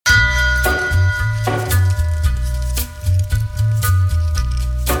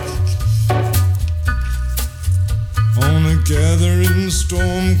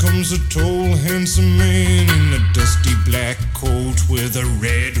storm comes a tall, handsome man in a dusty black coat with a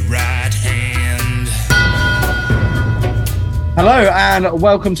red right hand. Hello and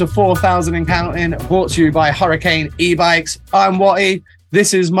welcome to 4,000 and Counting, brought to you by Hurricane e-bikes. I'm Watty,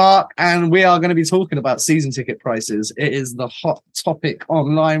 this is Mark, and we are going to be talking about season ticket prices. It is the hot topic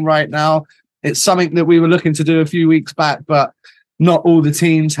online right now. It's something that we were looking to do a few weeks back, but not all the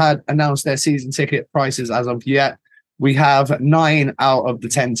teams had announced their season ticket prices as of yet. We have 9 out of the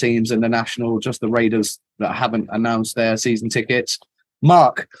 10 teams in the National, just the Raiders, that haven't announced their season tickets.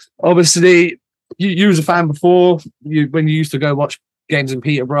 Mark, obviously, you was a fan before. When you used to go watch games in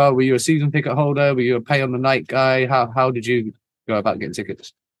Peterborough, were you a season ticket holder? Were you a pay on the night guy? How did you go about getting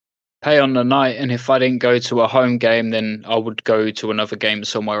tickets? Pay on the night, and if I didn't go to a home game, then I would go to another game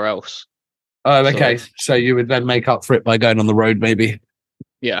somewhere else. Oh, okay. So you would then make up for it by going on the road, maybe?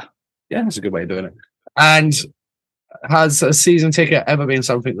 Yeah. Yeah, that's a good way of doing it. And has a season ticket ever been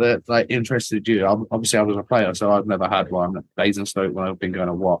something that interested you? Obviously, I was a player, so I've never had one. At Basingstoke, when I've been going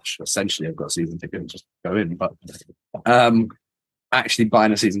to watch, essentially, I've got a season ticket and just go in. But actually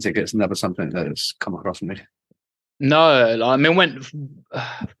buying a season ticket is never something that's come across me. No, I mean,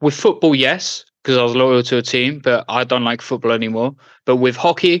 with football, yes, because I was loyal to a team, but I don't like football anymore. But with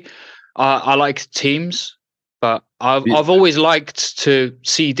hockey, I like teams, but I've always liked to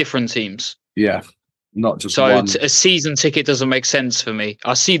see different teams. Yeah. Not just so one. A season ticket doesn't make sense for me.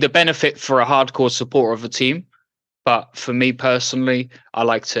 I see the benefit for a hardcore supporter of a team, but for me personally, I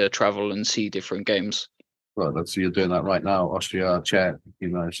like to travel and see different games. Well, so you're doing that right now. Austria, Czech,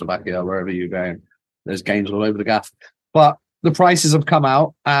 Slovakia, wherever you're going. There's games all over the gaff. But the prices have come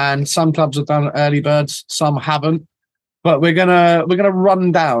out, and some clubs have done early birds, some haven't. But we're gonna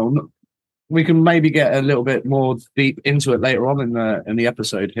run down. We can maybe get a little bit more deep into it later on in the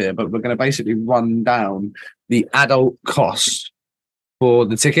episode here, but we're going to basically run down the adult cost for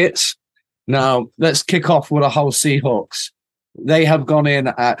the tickets. Now, let's kick off with the Hull Seahawks. They have gone in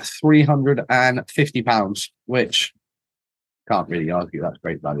at £350, which can't really argue that's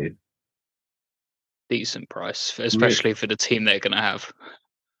great value. Decent price, especially for the team they're going to have.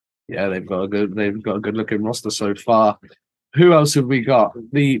 Yeah, they've got a good looking roster so far. Who else have we got?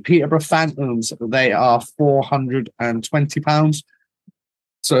 The Peterborough Phantoms, they are £420.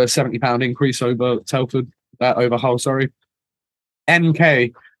 So a £70 increase over Telford, over Hull, sorry.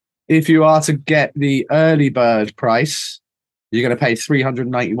 MK, if you are to get the early bird price, you're going to pay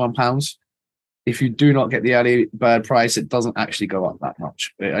 £391. If you do not get the early bird price, it doesn't actually go up that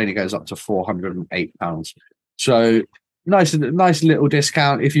much. It only goes up to £408. So nice little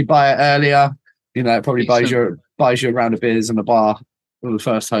discount. If you buy it earlier, it probably buys you a round of beers in the bar for the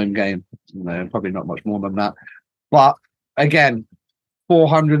first home game. Probably not much more than that. But again,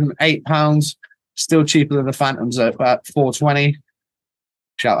 £408, still cheaper than the Phantoms at about £420.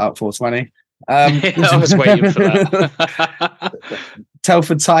 Shout out £420. I was waiting for that.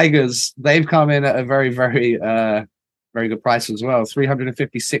 Telford Tigers, they've come in at a very, very, very good price as well.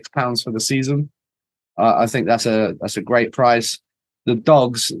 £356 for the season. I think that's a great price. The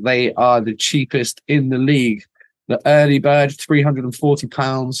Dogs, they are the cheapest in the league. The early bird,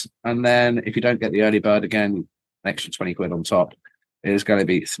 £340. And then if you don't get the early bird, again, an extra 20 quid on top, is going to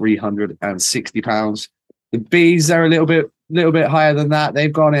be £360. The Bees, they're a little bit higher than that.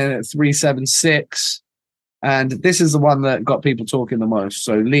 They've gone in at £376. And this is the one that got people talking the most.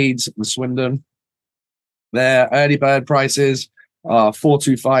 So Leeds and Swindon, their early bird prices are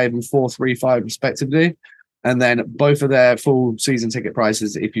 £425 and £435 respectively. And then both of their full season ticket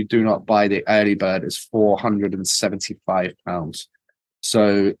prices, if you do not buy the early bird, is £475.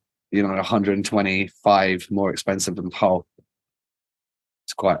 So, £125 more expensive than Hull.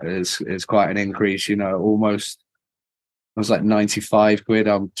 It's quite an increase, almost. It was like 95 quid.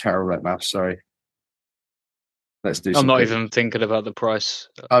 I'm terrible at maths, sorry. Let's do. I'm not even thinking about the price.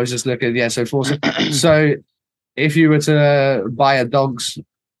 I was just looking, so so if you were to buy a Dogs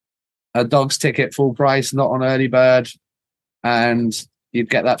ticket full price, not on early bird, and you'd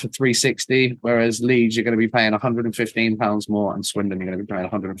get that for £360, whereas Leeds you're going to be paying £115 more, and Swindon you're going to be paying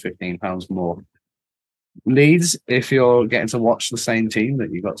 £115 more. Leeds, if you're getting to watch the same team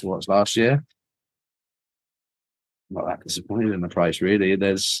that you got to watch last year, not that disappointed in the price really.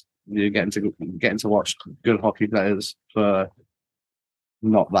 You're getting to watch good hockey players for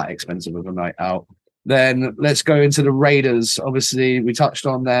not that expensive of a night out. Then let's go into the Raiders. Obviously, we touched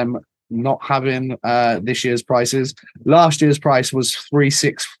on them not having this year's prices. Last year's price was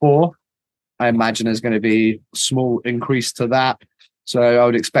 $364. I imagine there's going to be a small increase to that. So I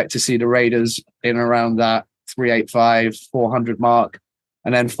would expect to see the Raiders in around that 385, 400 mark.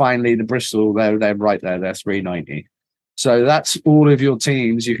 And then finally the Bristol, they're right there, they're 390. So that's all of your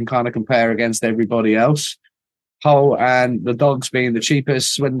teams you can kind of compare against everybody else. Hull and the Dogs being the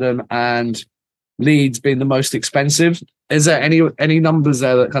cheapest, Swindon and Leeds being the most expensive. Is there any numbers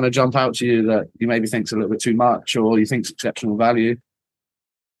there that kind of jump out to you that you maybe think's a little bit too much or you think's exceptional value?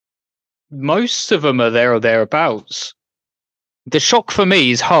 Most of them are there or thereabouts. The shock for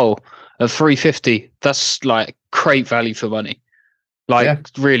me is Hull at 350. That's like great value for money. Like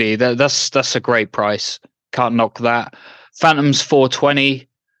really, that's a great price. Can't knock that. Phantoms 420.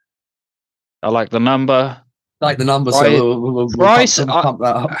 I like the number. Like the number, Right. so we'll pump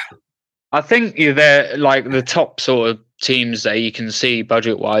that up. I think they're like the top sort of teams that you can see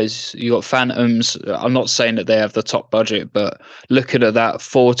budget wise. You got Phantoms. I'm not saying that they have the top budget, but looking at that,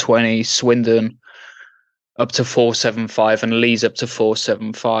 420, Swindon up to 475, and Leeds up to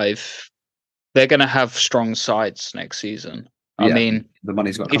 475. They're going to have strong sides next season. I mean, the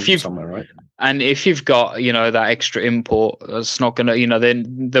money's got to come from somewhere, right? And if you've got, that extra import, that's not going to,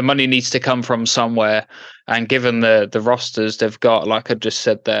 then the money needs to come from somewhere. And given the rosters they've got, like I just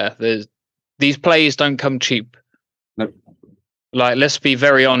said there, these players don't come cheap. Nope. Like, let's be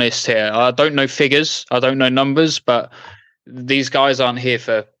very honest here. I don't know figures. I don't know numbers, but these guys aren't here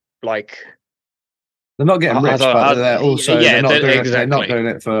for like. They're not getting rich, but they're also they're not doing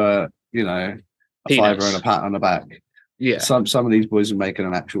it for a Peanuts. fiver and a pat on the back. Yeah, some of these boys are making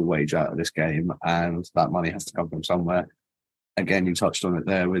an actual wage out of this game, and that money has to come from somewhere. Again, you touched on it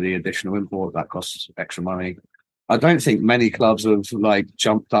there with the additional import that costs extra money. I don't think many clubs have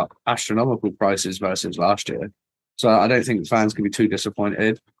jumped up astronomical prices versus last year, so I don't think fans can be too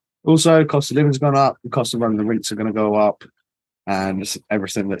disappointed. Also, cost of living's gone up, the cost of running the rinks are going to go up, and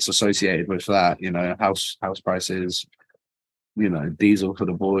everything that's associated with that. House prices. Diesel for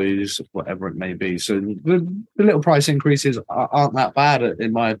the boys, whatever it may be. So the little price increases aren't that bad,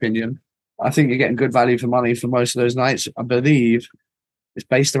 in my opinion. I think you're getting good value for money for most of those nights. I believe it's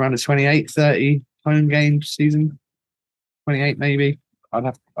based around a 28-30 home game season. 28 maybe. I'd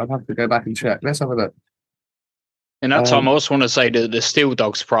have to go back and check. Let's have a look. In that time, I also want to say that the Steel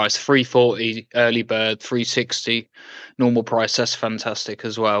Dogs price, 340 early bird, 360 normal price. That's fantastic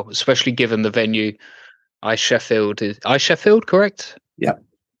as well, especially given the venue. Sheffield, correct? Yeah.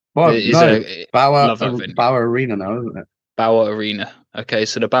 Well, Bauer Arena now, isn't it? Bauer Arena. Okay,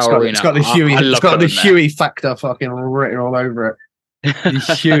 so the Bauer Arena. It's got the Huey. It's got the Huey factor fucking written all over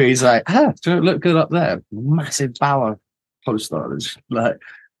it. Huey's like, does it look good up there? Massive Bauer poster that's like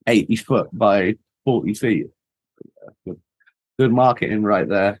 80 foot by 40 feet. Good marketing right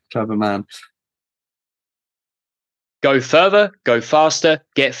there. Clever man. Go further, go faster,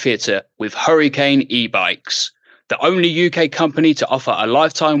 get fitter with Hurricane e-bikes. The only UK company to offer a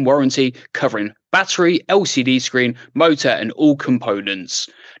lifetime warranty covering battery, LCD screen, motor and all components.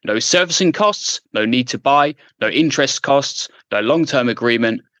 No servicing costs, no need to buy, no interest costs, no long-term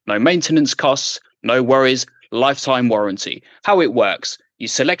agreement, no maintenance costs, no worries, lifetime warranty. How it works. You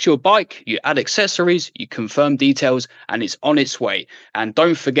select your bike, you add accessories, you confirm details, and it's on its way. And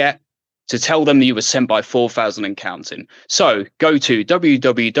don't forget to tell them that you were sent by 4,000 and counting. So go to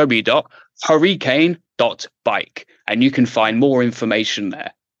www.hurricane.bike and you can find more information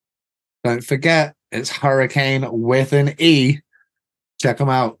there. Don't forget, it's Hurricane with an E. Check them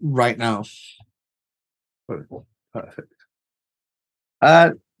out right now. Perfect.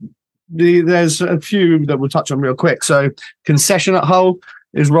 There's a few that we'll touch on real quick. So concession at Hull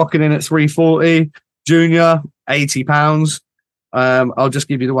is rocking in at 340. Junior, £80. I'll just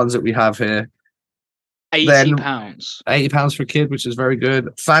give you the ones that we have here. £80. £80 for a kid, which is very good.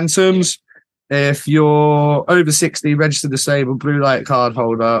 Phantoms, if you're over 60, registered disabled, blue light card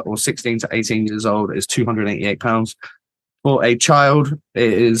holder, or 16 to 18 years old, is £288. For a child,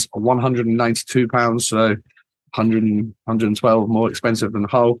 it is £192, so 112 more expensive than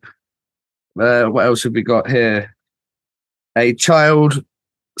Hull. What else have we got here? A child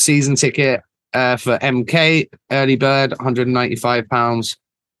season ticket for MK, early bird, £195,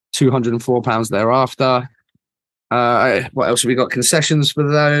 £204 thereafter. What else have we got? Concessions for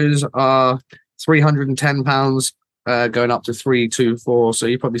those are £310, going up to 324. So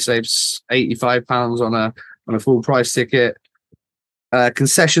you probably save £85 on a full price ticket.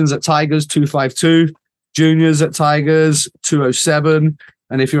 Concessions at Tigers, 252. Juniors at Tigers, 207.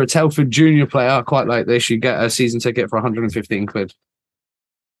 And if you're a Telford junior player, I quite like this, you get a season ticket for 115 quid.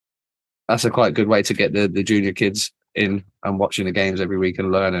 That's a quite good way to get the junior kids in and watching the games every week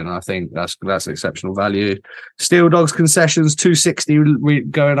and learning. I think that's exceptional value. Steel Dogs concessions, 260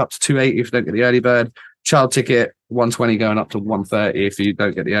 going up to 280 if you don't get the early bird. Child ticket, 120 going up to 130 if you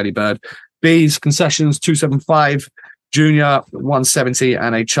don't get the early bird. Bees concessions, 275. Junior, 170.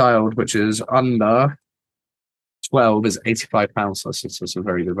 And a child, which is under 12 is £85. So that's a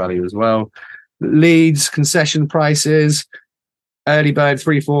very good value as well. Leeds concession prices: early bird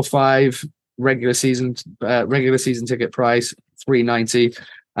 345, regular season ticket price 390,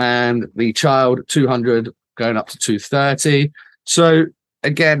 and the child 200 going up to 230. So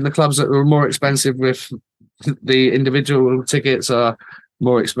again, the clubs that are more expensive with the individual tickets are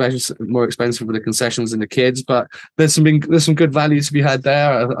more expensive with the concessions and the kids, but there's some good value to be had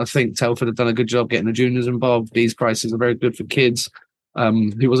there. I think Telford have done a good job getting the juniors involved. These prices are very good for kids.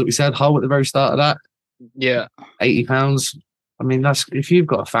 Who was it we said? Hull at the very start of that? Yeah. £80. I mean, that's if you've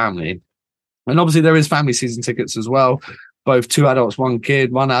got a family. And obviously there is family season tickets as well. Both 2 adults, 1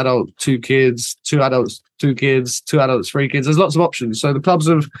 kid, 1 adult, 2 kids, 2 adults, 2 kids, 2 adults, 3 kids. There's lots of options. So the clubs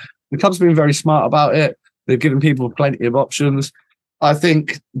have been very smart about it. They've given people plenty of options. I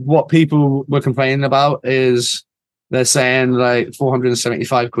think what people were complaining about is they're saying like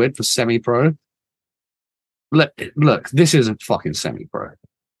 475 quid for semi-pro. Look, this isn't fucking semi-pro.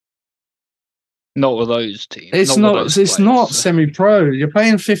 Not with those teams. It's not semi-pro. You're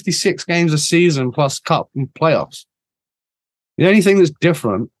playing 56 games a season plus cup and playoffs. The only thing that's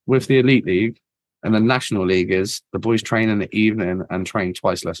different with the Elite League and the National League is the boys train in the evening and train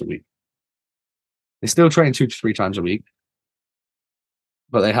twice less a week. They still train 2 to 3 times a week,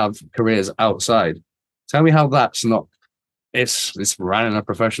 but they have careers outside. Tell me how that's not. It's running a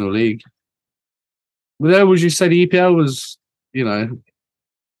professional league. Well, would you say the EPL was,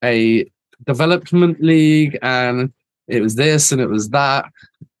 a development league, and it was this and it was that?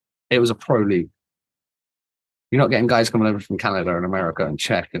 It was a pro league. You're not getting guys coming over from Canada and America and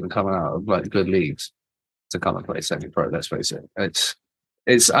Czech and coming out of like good leagues to come and play semi-pro. Let's face it.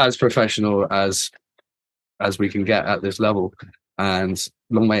 It's as professional as we can get at this level, and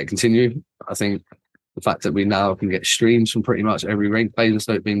long may it continue. I think the fact that we now can get streams from pretty much every rink,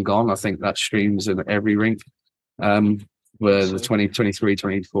 Basingstoke being gone, I think that streams in every rink where the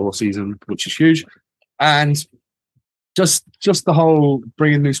 2023-24 season, which is huge. And just the whole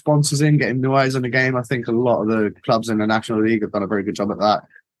bringing new sponsors in, getting new eyes on the game. I think a lot of the clubs in the National League have done a very good job at that.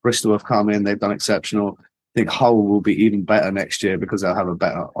 Bristol have come in, they've done exceptional. I think Hull will be even better next year because they'll have a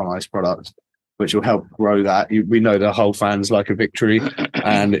better on-ice product, which will help grow that. We know the Hull fans like a victory,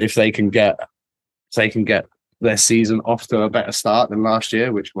 and if they can get their season off to a better start than last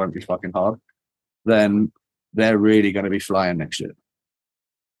year, which won't be fucking hard, then they're really going to be flying next year.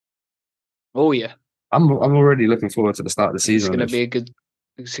 Oh yeah, I'm already looking forward to the start of the season. It's going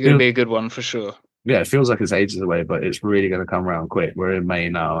to be a good one for sure. Yeah, it feels like it's ages away, but it's really going to come around quick. We're in May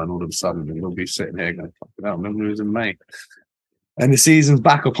now, and all of a sudden we'll be sitting here going, "Fucking hell, remember it was in May." And the season's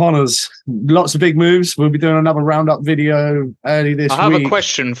back upon us. Lots of big moves. We'll be doing another roundup video early this week. I have a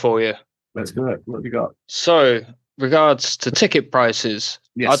question for you. Let's do it. What have you got? So, regards to ticket prices,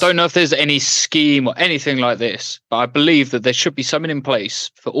 yes. I don't know if there's any scheme or anything like this, but I believe that there should be something in place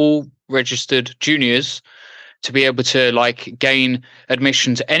for all registered juniors to be able to like gain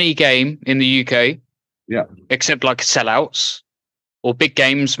admission to any game in the UK. Yeah. Except like sellouts or big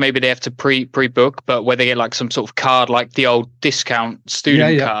games. Maybe they have to pre-book, but where they get like some sort of card, like the old discount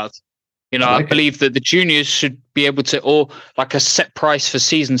student card. I believe that the juniors should be able to, or like a set price for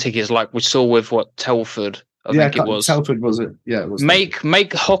season tickets, like we saw with Telford. I think it was. Telford, was it? Yeah, it was.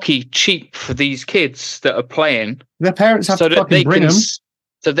 Make hockey cheap for these kids that are playing. Their parents have to fucking bring them,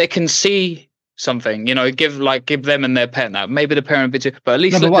 so they can see something. Give them and their parent that. Maybe the parent bit too, but at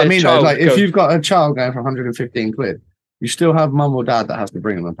least. No, but what I mean, if you've got a child going for 115 quid, you still have mum or dad that has to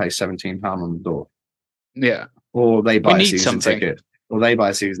bring them and pay £17 on the door. Yeah. Or they buy a season ticket. Or they buy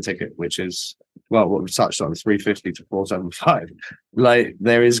a season ticket, which is, well, what we've touched on, 350 to 475. Like,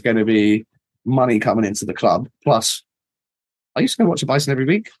 there is going to be money coming into the club. Plus, I used to go watch a Bison every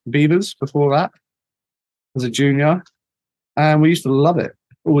week, Beavers, before that, as a junior. And we used to love it.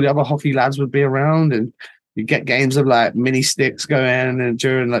 All the other hockey lads would be around, and you get games of like mini sticks going and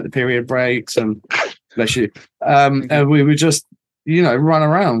during like the period breaks, and bless you. And we would just, run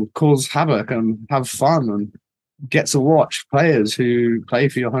around, cause havoc and have fun, and get to watch players who play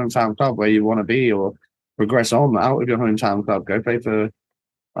for your hometown club where you want to be, or progress on out of your hometown club. Go play for,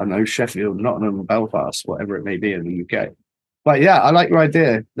 I don't know, Sheffield, Nottingham, Belfast, whatever it may be in the UK. But yeah, I like your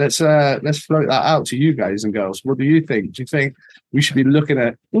idea. Let's float that out to you guys and girls. What do you think? Do you think we should be looking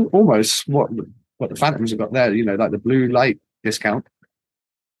at almost what the Phantoms have got there? Like the blue light discount.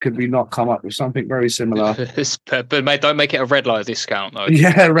 Could we not come up with something very similar? But mate, don't make it a red light discount though.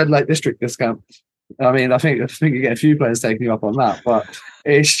 Yeah, red light district discount. I mean, I think you get a few players taking you up on that, but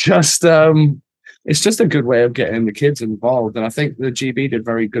it's just a good way of getting the kids involved. And I think the GB did a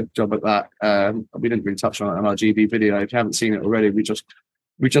very good job at that. We didn't really touch on it in our GB video. If you haven't seen it already,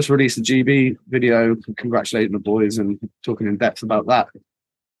 we we just released a GB video congratulating the boys and talking in depth about that.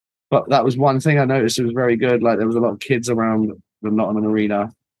 But that was one thing I noticed. It was very good. Like there was a lot of kids around the Nottingham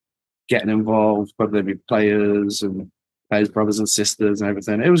Arena getting involved, whether they be players and players' brothers and sisters and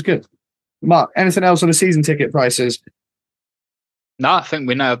everything. It was good. Mark, anything else on the season ticket prices? No, I think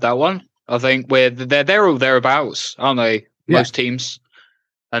we nailed that one. I think they're all thereabouts, aren't they? Most teams.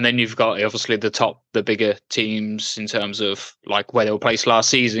 And then you've got obviously the bigger teams in terms of like where they were placed last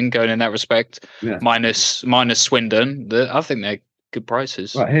season, going in that respect. Yeah. Minus Swindon. I think they're good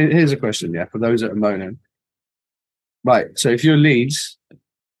prices. Right, here's a question, for those that are moaning. Right, so if you're Leeds,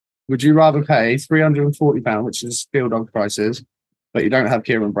 would you rather pay £340, which is Field Dog prices, but you don't have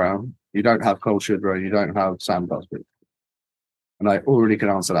Kieran Brown, you don't have Cole Shudrow, you don't have Sam Busby? And I already can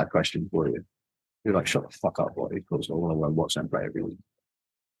answer that question for you. You're like, shut the fuck up, boy. Of course, I want to watch them play every week.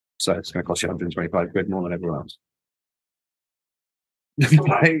 So it's going to cost you 125 quid more than everyone else.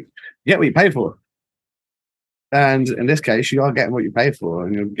 Like, get what you pay for. And in this case, you are getting what you pay for,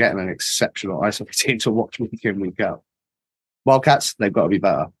 and you're getting an exceptional ice hockey team to watch week in, week out. Wildcats, they've got to be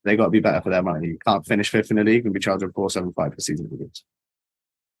better. They've got to be better for their money. You can't finish fifth in the league and be charging $475 for season tickets.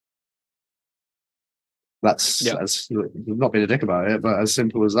 That's not being a dick about it, but as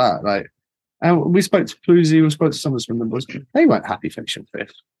simple as that. Like, and we spoke to Pluzy, we spoke to some of the Swindon boys. They weren't happy finishing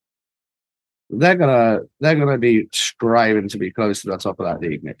fifth. They're gonna be striving to be close to the top of that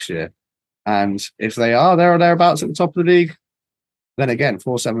league next year. And if they are there or thereabouts at the top of the league, then again,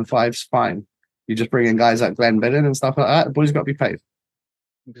 475 is fine. You just bring in guys like Glenn Bidden and stuff like that. The boys got to be paid.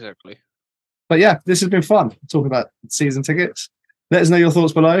 Exactly. But yeah, this has been fun. Talking about season tickets. Let us know your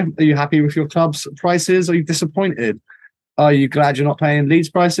thoughts below. Are you happy with your club's prices? Are you disappointed? Are you glad you're not paying Leeds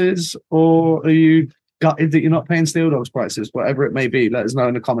prices? Or are you gutted that you're not paying Steel Dogs prices? Whatever it may be, let us know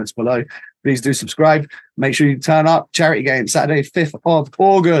in the comments below. Please do subscribe. Make sure you turn up. Charity game, Saturday, 5th of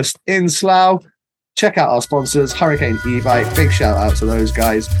August in Slough. Check out our sponsors, Hurricane E-Bike. Big shout out to those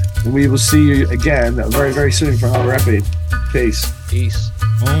guys. And we will see you again very, very soon for another epi. Peace.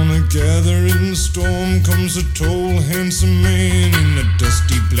 On a gathering storm comes a tall, handsome man in a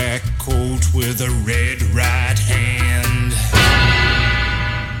dusty black coat with a red right